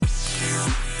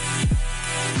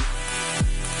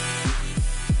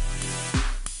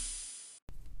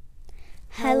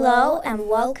Hello and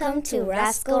welcome to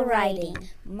Rascal Writing.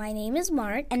 My name is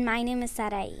Mark. And my name is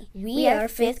Sarai. We are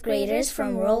 5th graders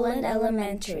from Roland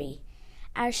Elementary.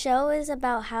 Our show is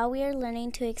about how we are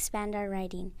learning to expand our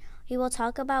writing. We will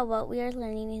talk about what we are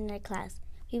learning in our class.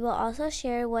 We will also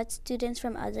share what students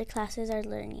from other classes are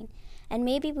learning. And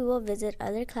maybe we will visit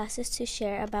other classes to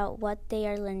share about what they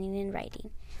are learning in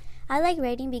writing. I like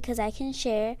writing because I can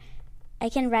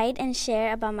write and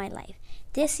share about my life.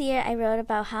 This year, I wrote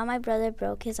about how my brother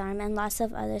broke his arm and lots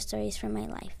of other stories from my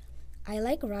life. I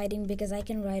like writing because I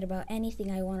can write about anything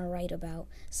I want to write about.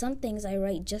 Some things I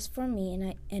write just for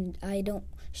me and I don't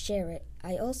share it.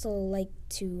 I also like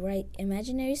to write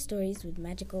imaginary stories with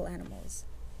magical animals.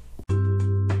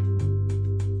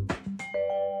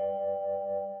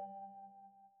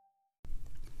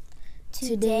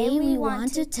 Today we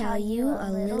want to tell you a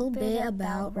little bit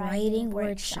about Writing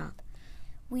Workshop.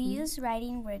 We use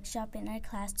Writing Workshop in our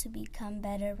class to become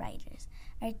better writers.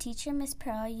 Our teacher, Ms.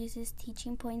 Pearl, uses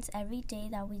teaching points every day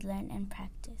that we learn and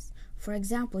practice. For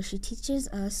example, she teaches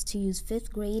us to use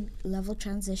 5th grade level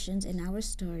transitions in our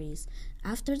stories.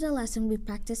 After the lesson, we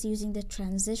practice using the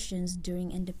transitions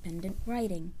during independent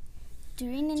writing.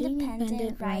 During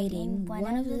independent writing,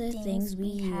 one of the things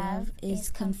we have is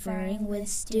conferring with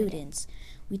students.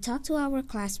 We talk to our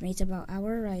classmates about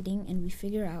our writing and we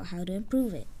figure out how to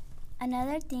improve it.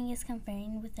 Another thing is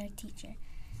conferring with our teacher.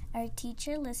 Our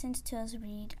teacher listens to us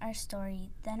read our story.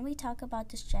 Then we talk about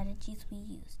the strategies we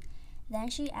use. Then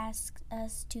she asks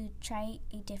us to try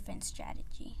a different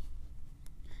strategy.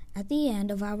 At the end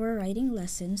of our writing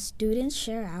lesson, students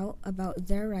share out about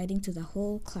their writing to the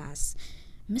whole class.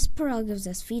 Ms. Pearl gives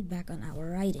us feedback on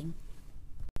our writing.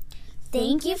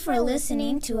 Thank you for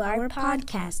listening to our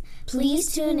podcast.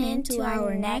 Please tune in to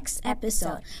our next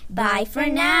episode. Bye for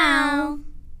now!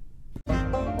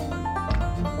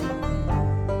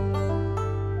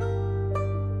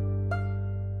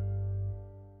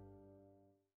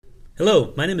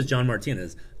 Hello, my name is John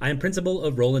Martinez. I am principal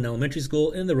of Roland Elementary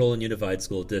School in the Roland Unified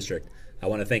School District. I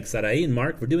want to thank Sarai and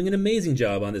Mark for doing an amazing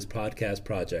job on this podcast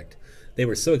project. They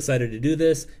were so excited to do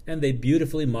this, and they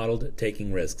beautifully modeled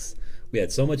taking risks. We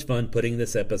had so much fun putting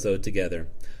this episode together.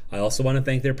 I also want to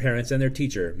thank their parents and their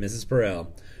teacher, Mrs.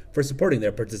 Perel, for supporting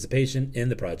their participation in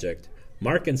the project.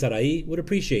 Mark and Sarai would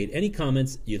appreciate any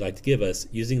comments you'd like to give us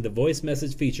using the voice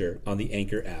message feature on the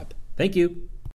Anchor app. Thank you.